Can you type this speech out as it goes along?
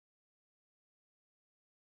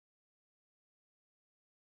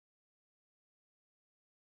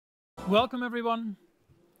Welcome everyone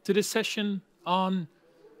to this session on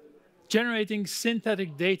generating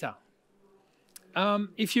synthetic data.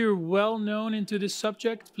 If you're well known into this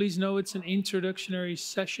subject, please know it's an introductory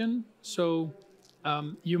session, so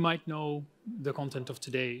you might know the content of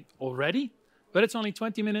today already, but it's only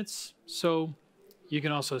 20 minutes, so you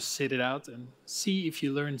can also sit it out and see if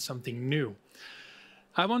you learned something new.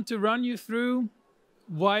 I want to run you through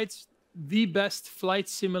why it's the best flight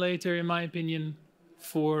simulator, in my opinion,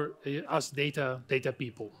 for us data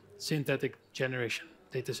people, synthetic generation,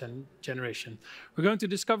 data generation. We're going to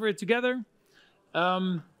discover it together.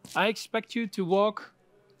 I expect you to walk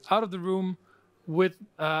out of the room with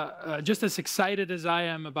just as excited as I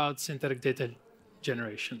am about synthetic data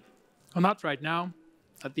generation. Well, not right now,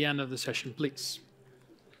 at the end of the session, please.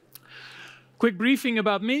 Quick briefing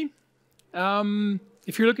about me.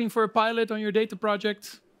 If you're looking for a pilot on your data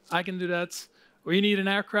project, I can do that. Or you need an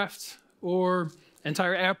aircraft or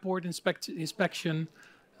entire airport inspection,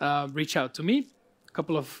 reach out to me. A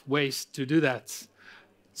couple of ways to do that.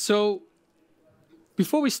 So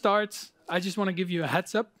before we start, I just want to give you a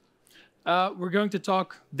heads up. We're going to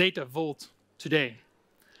talk Data Vault today.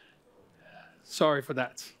 Sorry for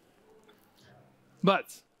that.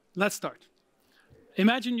 But let's start.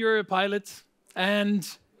 Imagine you're a pilot and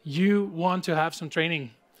you want to have some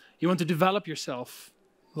training. You want to develop yourself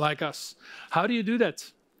like us. How do you do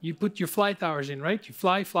that? You put your flight hours in, right? You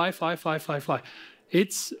fly.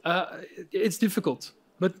 It's difficult,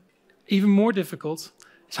 but even more difficult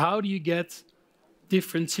is how do you get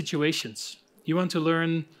different situations? You want to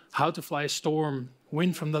learn how to fly a storm,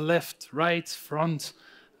 wind from the left, right, front,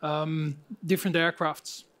 different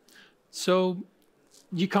aircrafts. So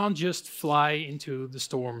you can't just fly into the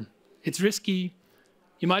storm. It's risky.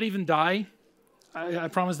 You might even die. I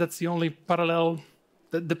promise that's the only parallel.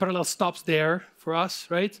 The parallel stops there for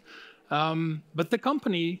us, right? But the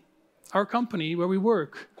company, our company where we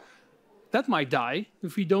work, that might die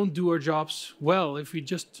if we don't do our jobs well, if we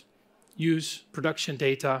just use production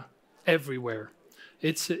data everywhere.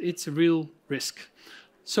 It's a real risk.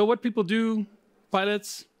 So what people do,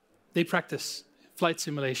 pilots, they practice flight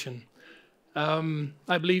simulation.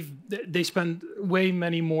 I believe they spend way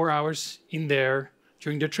many more hours in there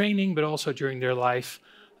during their training, but also during their life.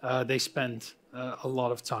 They spend a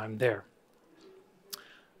lot of time there.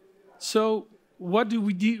 So what do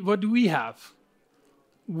we have?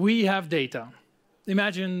 We have data.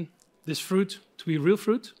 Imagine this fruit to be real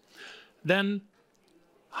fruit. Then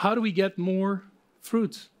how do we get more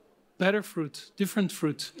fruit, better fruit, different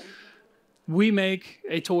fruit? We make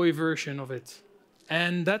a toy version of it.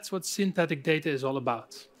 And that's what synthetic data is all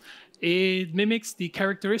about. It mimics the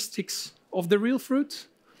characteristics of the real fruit,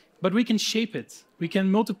 but we can shape it. We can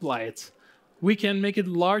multiply it. We can make it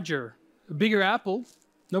larger. A bigger apple,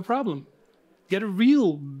 no problem. Get a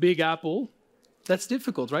real big apple, that's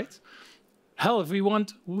difficult, right? Hell, if we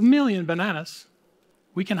want 1 million bananas,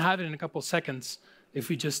 we can have it in a couple seconds if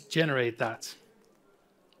we just generate that.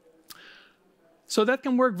 So that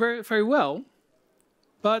can work very, very well.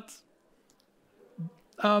 But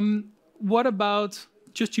what about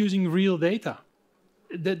just using real data?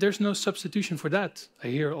 There's no substitution for that, I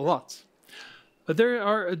hear a lot. But there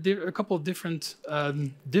are a couple of different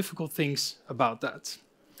difficult things about that.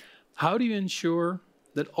 How do you ensure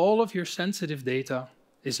that all of your sensitive data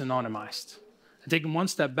is anonymized? And taking one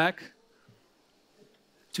step back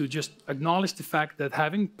to just acknowledge the fact that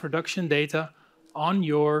having production data on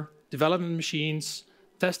your development machines,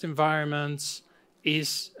 test environments,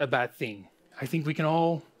 is a bad thing. I think we can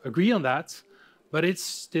all agree on that, but it's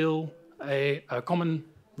still a common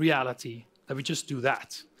reality that we just do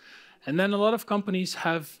that. And then a lot of companies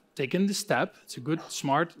have taken the step, it's a good,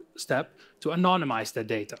 smart step, to anonymize their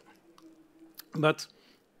data. But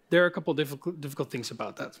there are a couple of difficult things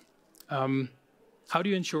about that. How do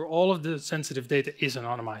you ensure all of the sensitive data is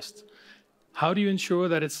anonymized? How do you ensure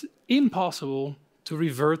that it's impossible to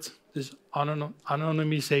revert this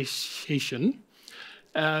anonymization?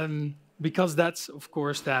 Because that's, of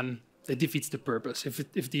course, then it defeats the purpose.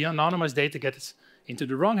 If the anonymized data gets into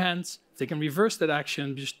the wrong hands, they can reverse that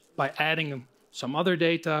action just by adding some other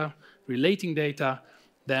data, relating data,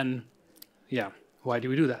 then, yeah, why do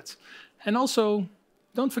we do that? And also,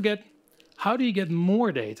 don't forget, how do you get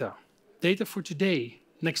more data? Data for today,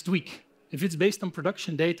 next week. If it's based on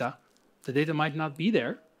production data, the data might not be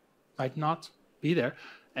there,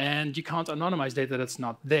 and you can't anonymize data that's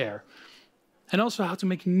not there. And also how to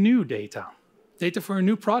make new data. Data for a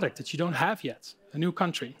new product that you don't have yet, a new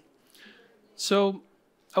country. So,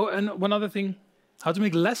 oh, and one other thing, how to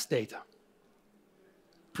make less data.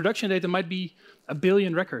 Production data might be 1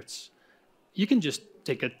 billion records. You can just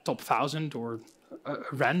take a top 1,000 or a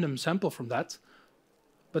random sample from that,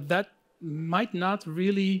 but that might not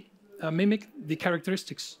really mimic the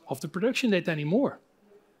characteristics of the production data anymore.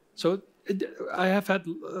 So I have had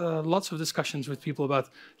lots of discussions with people about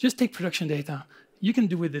just take production data. You can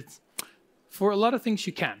do with it. For a lot of things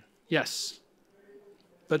you can, yes.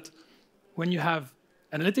 But when you have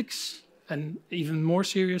analytics, and even more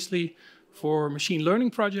seriously for machine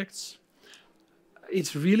learning projects,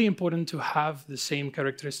 it's really important to have the same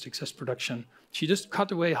characteristics as production. If you just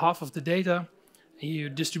cut away half of the data, your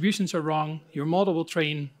distributions are wrong, your model will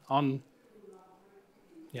train on,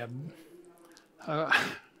 I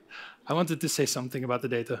wanted to say something about the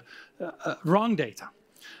data, wrong data.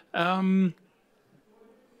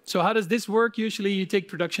 So how does this work? Usually you take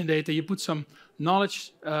production data, you put some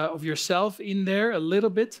knowledge of yourself in there a little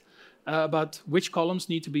bit about which columns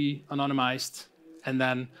need to be anonymized, and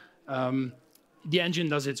then the engine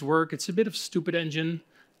does its work. It's a bit of a stupid engine,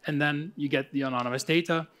 and then you get the anonymized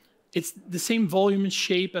data. It's the same volume and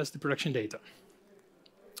shape as the production data.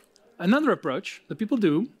 Another approach that people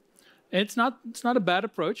do, and it's not a bad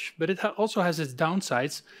approach, but it also has its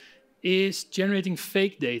downsides, is generating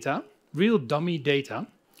fake data, real dummy data,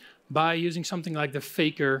 by using something like the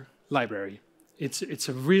Faker library. It's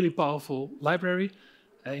a really powerful library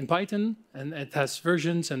in Python, and it has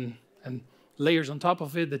versions and layers on top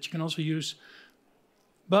of it that you can also use.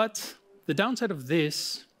 But the downside of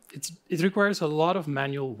this, it requires a lot of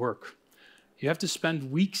manual work. You have to spend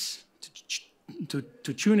weeks to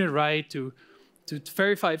tune it right, to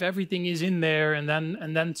verify if everything is in there, and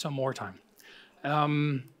then some more time.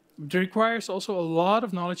 It requires also a lot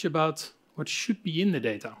of knowledge about what should be in the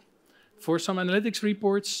data. For some analytics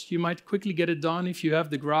reports, you might quickly get it done if you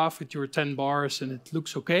have the graph with your 10 bars and it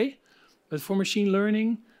looks okay. But for machine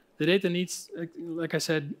learning, the data needs, like I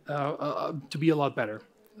said, to be a lot better.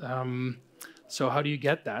 So how do you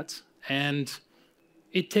get that? And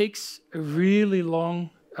it takes a really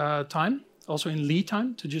long time, also in lead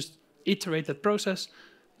time, to just iterate that process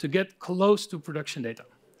to get close to production data.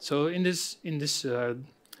 So in this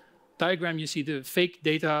diagram, you see the fake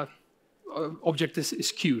data object is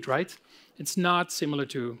skewed, right? It's not similar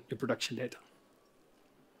to the production data.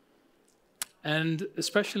 And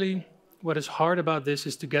especially what is hard about this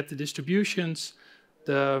is to get the distributions,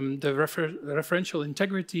 the referential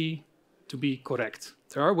integrity to be correct.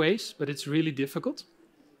 There are ways, but it's really difficult.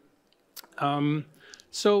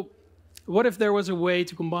 So what if there was a way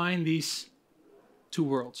to combine these two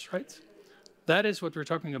worlds, right? That is what we're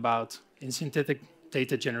talking about in synthetic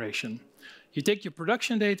data generation. You take your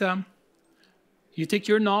production data, you take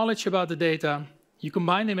your knowledge about the data, you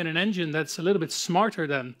combine them in an engine that's a little bit smarter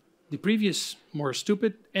than the previous, more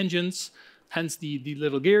stupid engines, hence the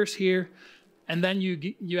little gears here, and then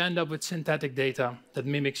you end up with synthetic data that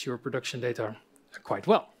mimics your production data quite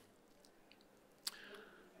well.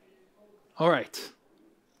 All right.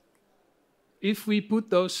 If we put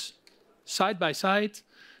those side by side,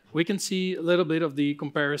 we can see a little bit of the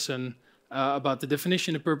comparison about the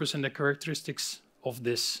definition, the purpose, and the characteristics of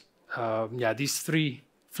this. These three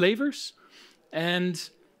flavors. And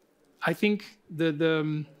I think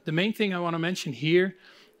the main thing I want to mention here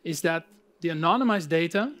is that the anonymized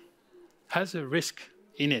data has a risk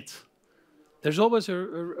in it. There's always a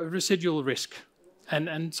residual risk.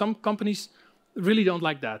 And some companies really don't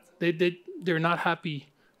like that. They're not happy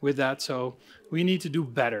with that, so we need to do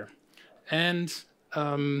better. And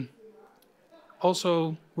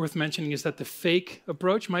also worth mentioning is that the fake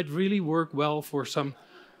approach might really work well for some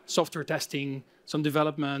software testing, some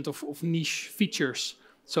development of niche features.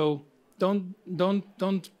 So don't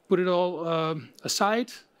put it all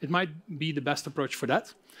aside. It might be the best approach for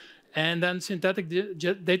that. And then synthetic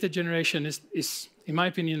data generation is, in my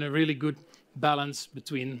opinion, a really good balance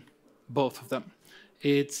between both of them.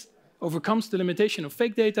 It overcomes the limitation of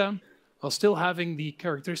fake data while still having the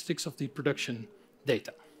characteristics of the production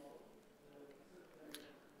data.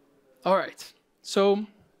 All right, so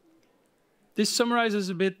this summarizes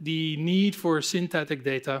a bit the need for synthetic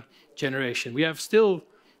data generation. We have still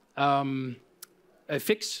a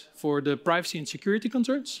fix for the privacy and security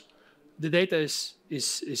concerns. The data is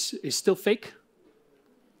still fake.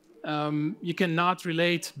 You cannot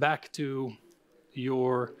relate back to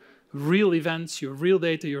your real events, your real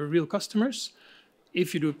data, your real customers,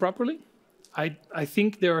 if you do it properly. I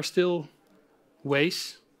think there are still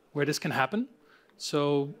ways where this can happen.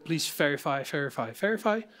 So please verify, verify,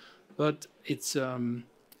 verify. But it's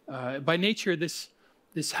by nature this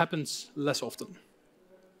happens less often,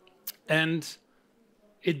 and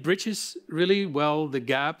it bridges really well the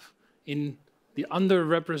gap in the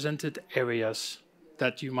underrepresented areas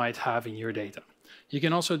that you might have in your data. You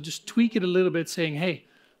can also just tweak it a little bit, saying, "Hey,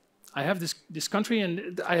 I have this country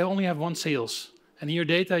and I only have one sales. And in your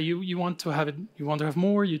data, you want to have it, you want to have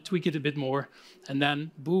more, you tweak it a bit more, and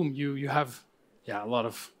then boom, you have a lot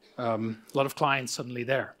of clients suddenly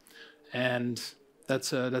there, and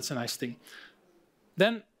that's a nice thing.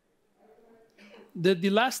 Then the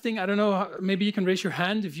last thing, I don't know, maybe you can raise your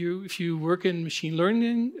hand if you work in machine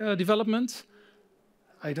learning development.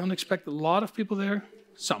 I don't expect a lot of people there.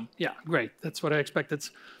 Some, yeah, great. That's what I expected.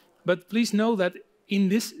 But please know that in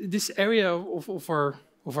this area of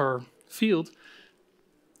our field,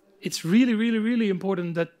 it's really, really, really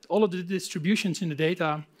important that all of the distributions in the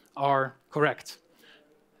data are correct.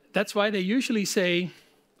 That's why they usually say,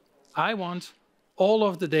 I want all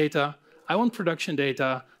of the data, I want production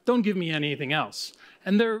data, don't give me anything else.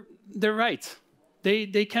 And they're right. They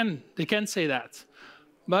can say that.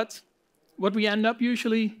 But what we end up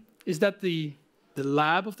usually is that the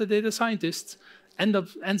lab of the data scientists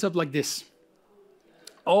ends up like this.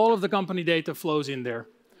 All of the company data flows in there.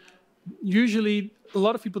 Usually, a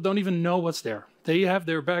lot of people don't even know what's there. They have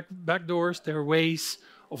their back doors, their ways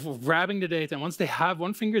of grabbing the data. And once they have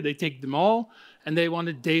one finger, they take them all, and they want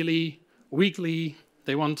it daily, weekly.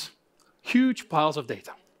 They want huge piles of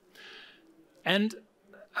data. And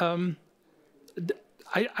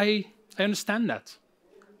I understand that.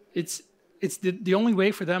 It's the only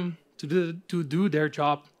way for them to do their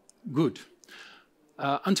job good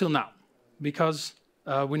until now, because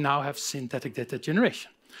we now have synthetic data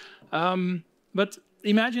generation. But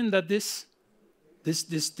imagine that this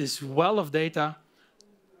well of data,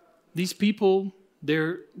 these people,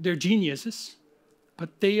 they're geniuses,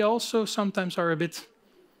 but they also sometimes are a bit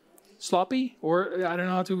sloppy, or I don't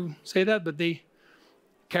know how to say that, but they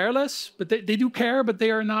careless, but they do care, but they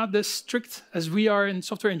are not as strict as we are in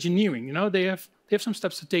software engineering. You know, they have some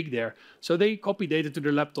steps to take there. So they copy data to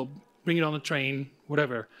their laptop, bring it on a train,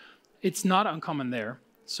 whatever. It's not uncommon there.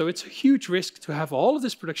 So it's a huge risk to have all of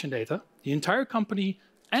this production data, the entire company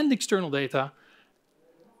and external data,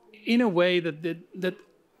 in a way that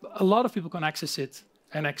a lot of people can access it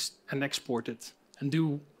and export it and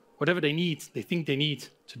do whatever they think they need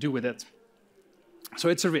to do with it. So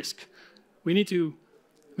it's a risk. We need to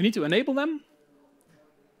enable them,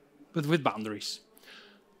 but with boundaries.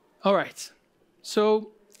 All right.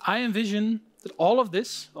 So I envision that all of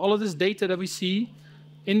this data that we see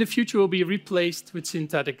in the future will be replaced with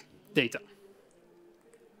synthetic data.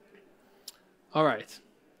 All right.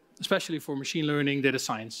 Especially for machine learning, data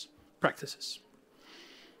science practices.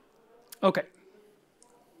 Okay.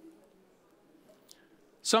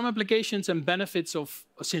 Some applications and benefits of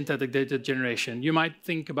synthetic data generation. You might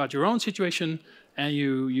think about your own situation, and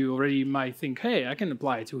you already might think, hey, I can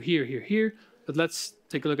apply it to here, here, here. But let's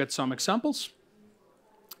take a look at some examples.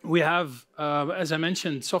 We have, as I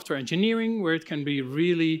mentioned, software engineering, where it can be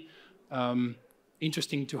really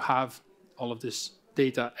interesting to have all of this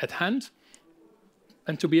data at hand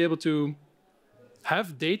and to be able to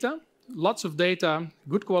have data, lots of data,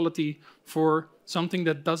 good quality, for something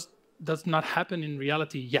that does not happen in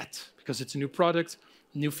reality yet, because it's a new product,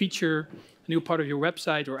 new feature, a new part of your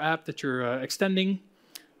website or app that you're extending.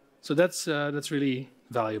 So that's really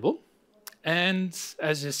valuable. And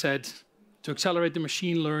as I said, to accelerate the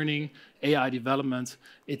machine learning, AI development,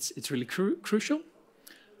 it's really crucial.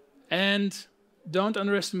 And don't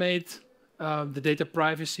underestimate the data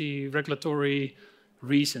privacy regulatory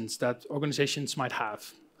reasons that organizations might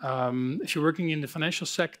have. If you're working in the financial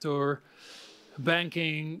sector,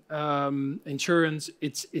 banking, insurance,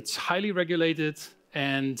 it's highly regulated,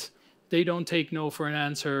 and they don't take no for an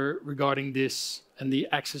answer regarding this and the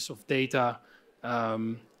access of data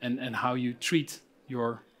and how you treat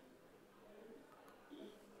your...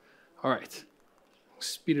 All right,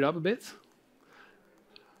 speed it up a bit.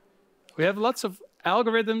 We have lots of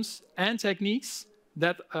algorithms and techniques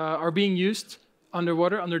that are being used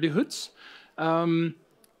underwater, under the hoods. I'll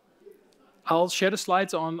share the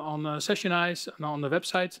slides on Sessionize and on the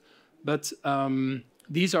website, but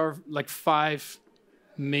these are like 5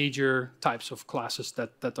 major types of classes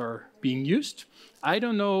that are being used. I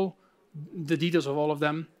don't know the details of all of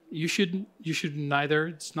them. You should neither.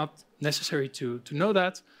 It's not necessary to know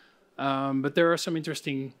that. But there are some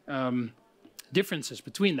interesting differences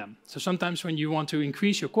between them. So sometimes when you want to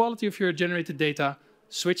increase your quality of your generated data,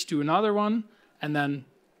 switch to another one, and then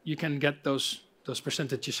you can get those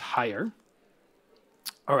percentages higher.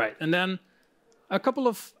 All right, and then a couple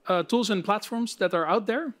of tools and platforms that are out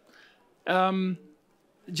there. How do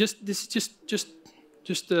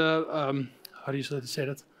you say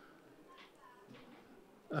that?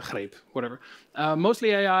 Greep, whatever.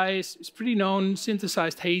 Mostly AI is pretty known,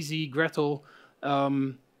 synthesized, Hazy, Gretel.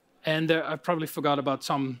 And I probably forgot about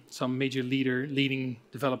some major leading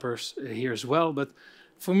developers here as well. But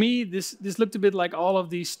for me, this looked a bit like all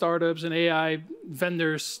of these startups and AI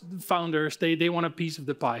vendors, founders. They want a piece of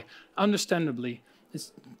the pie. Understandably,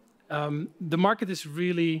 the market is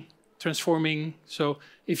really transforming. So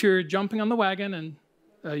if you're jumping on the wagon and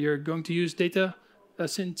you're going to use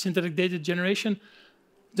synthetic data generation,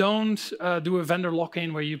 don't do a vendor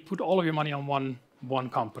lock-in where you put all of your money on one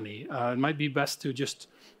company. It might be best to just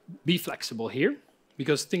be flexible here,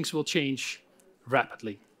 because things will change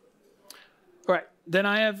rapidly. All right, then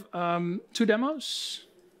I have 2 demos.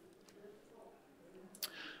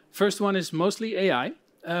 First one is Mostly AI.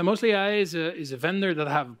 Mostly AI is a vendor that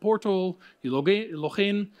have a portal. You log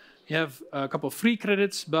in. You have a couple of free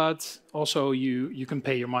credits, but also you can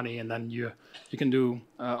pay your money, and then you can do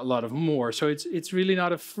a lot of more. So it's really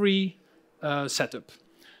not a free setup.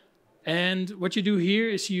 And what you do here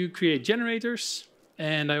is you create generators,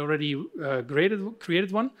 and I already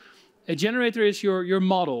created one. A generator is your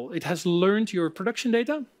model. It has learned your production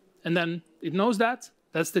data, and then it knows that's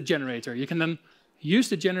the generator. You can then use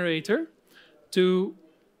the generator to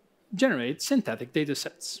generate synthetic data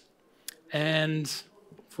sets. And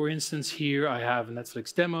for instance, here I have a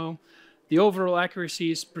Netflix demo. The overall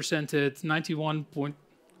accuracy is presented 91 point,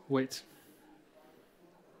 wait.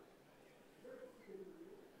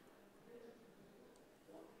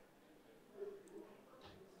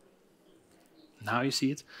 Now you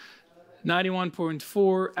see it.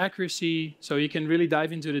 91.4 accuracy. So you can really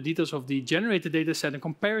dive into the details of the generated data set and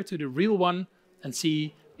compare it to the real one and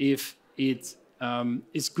see if it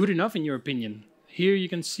is good enough in your opinion. Here you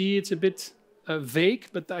can see it's a bit vague,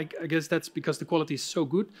 but I guess that's because the quality is so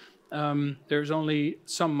good. There's only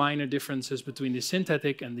some minor differences between the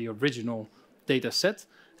synthetic and the original data set.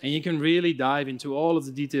 And you can really dive into all of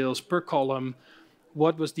the details per column.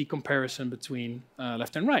 What was the comparison between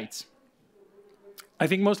left and right? I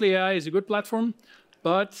think Mostly AI is a good platform,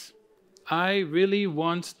 but I really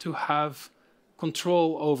want to have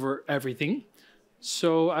control over everything.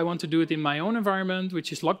 So I want to do it in my own environment,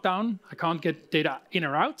 which is locked down. I can't get data in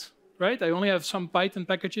or out, right? I only have some Python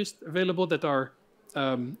packages available that are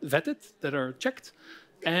vetted, that are checked.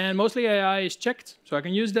 And Mostly AI is checked, so I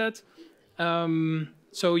can use that.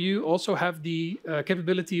 So you also have the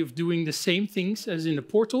capability of doing the same things as in the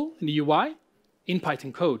portal, in the UI, in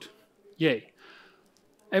Python code. Yay.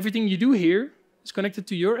 Everything you do here is connected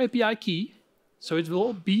to your API key, so it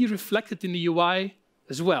will be reflected in the UI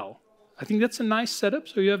as well. I think that's a nice setup,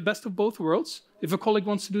 so you have best of both worlds. If a colleague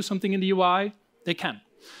wants to do something in the UI, they can.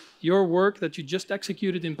 Your work that you just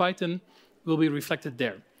executed in Python will be reflected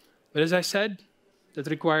there. But as I said, that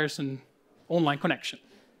requires an online connection.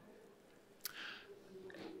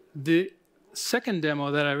 The second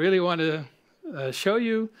demo that I really want to show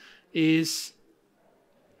you is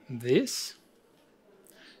this.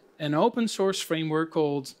 An open source framework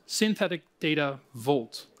called Synthetic Data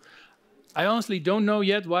Vault. I honestly don't know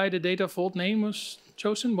yet why the Data Vault name was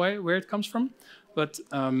chosen, where it comes from, but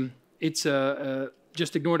it's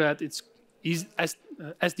just ignore that. It's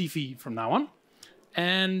SDV from now on,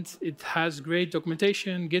 and it has great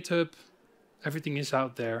documentation, GitHub, everything is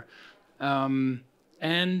out there. And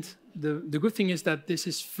the good thing is that this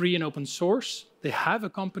is free and open source. They have a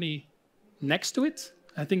company next to it.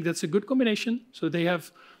 I think that's a good combination. So they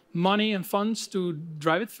have money and funds to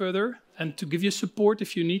drive it further and to give you support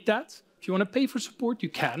if you need that. If you want to pay for support, you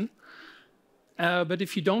can. But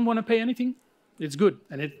if you don't want to pay anything, it's good.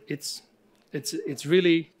 And it's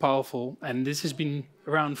really powerful. And this has been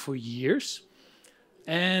around for years.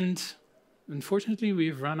 And unfortunately,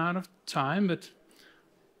 we've run out of time. But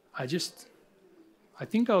I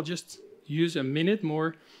think I'll just use a minute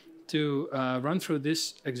more to run through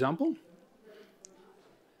this example.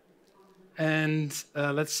 And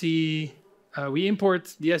let's see, we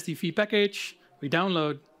import the SDV package, we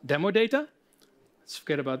download demo data, let's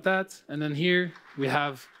forget about that. And then here we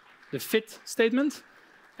have the fit statement,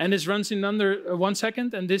 and this runs in under 1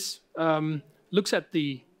 second, and this looks at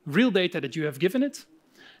the real data that you have given it,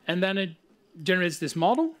 and then it generates this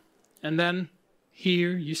model, and then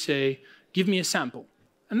here you say, give me a sample.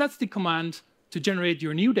 And that's the command to generate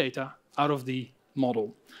your new data out of the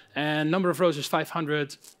model. And number of rows is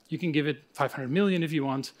 500. You can give it 500 million if you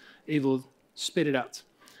want. It will spit it out.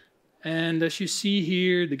 And as you see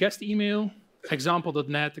here, the guest email,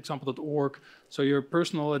 example.net, example.org. So your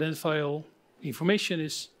personal identifiable information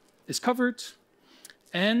is covered.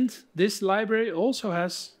 And this library also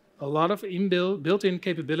has a lot of built-in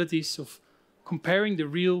capabilities of comparing the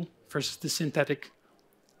real versus the synthetic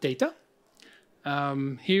data.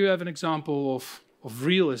 Here you have an example of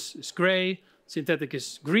real is gray, synthetic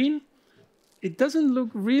is green. it doesn't look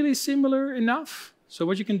really similar enough. So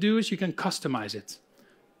what you can do is you can customize it.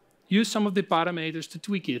 Use some of the parameters to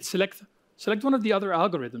tweak it. Select one of the other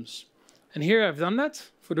algorithms. And here I've done that.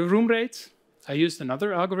 For the room rate, I used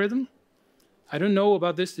another algorithm. I don't know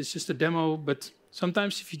about this, it's just a demo, but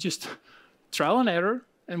sometimes if you just trial and error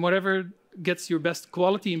and whatever gets your best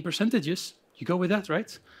quality in percentages, you go with that,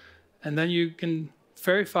 right? And then you can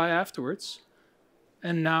verify afterwards.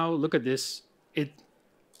 And now look at this.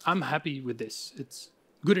 I'm happy with this. It's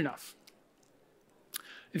good enough.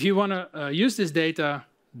 If you want to use this data,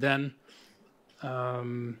 then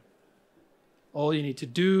all you need to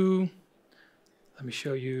do, let me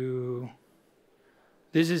show you.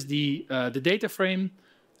 This is the data frame,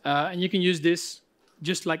 and you can use this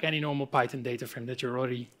just like any normal Python data frame that you're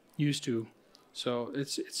already used to. So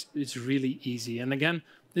it's really easy. And again,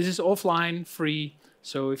 this is offline, free.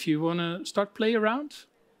 So if you want to start play around,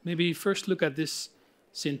 maybe first look at this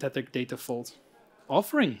synthetic data vault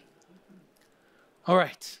offering. All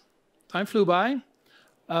right, time flew by.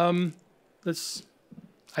 I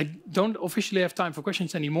don't officially have time for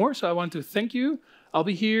questions anymore, so I want to thank you. I'll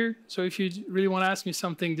be here, so if you really want to ask me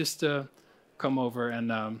something, just come over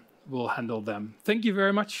and we'll handle them. Thank you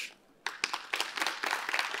very much.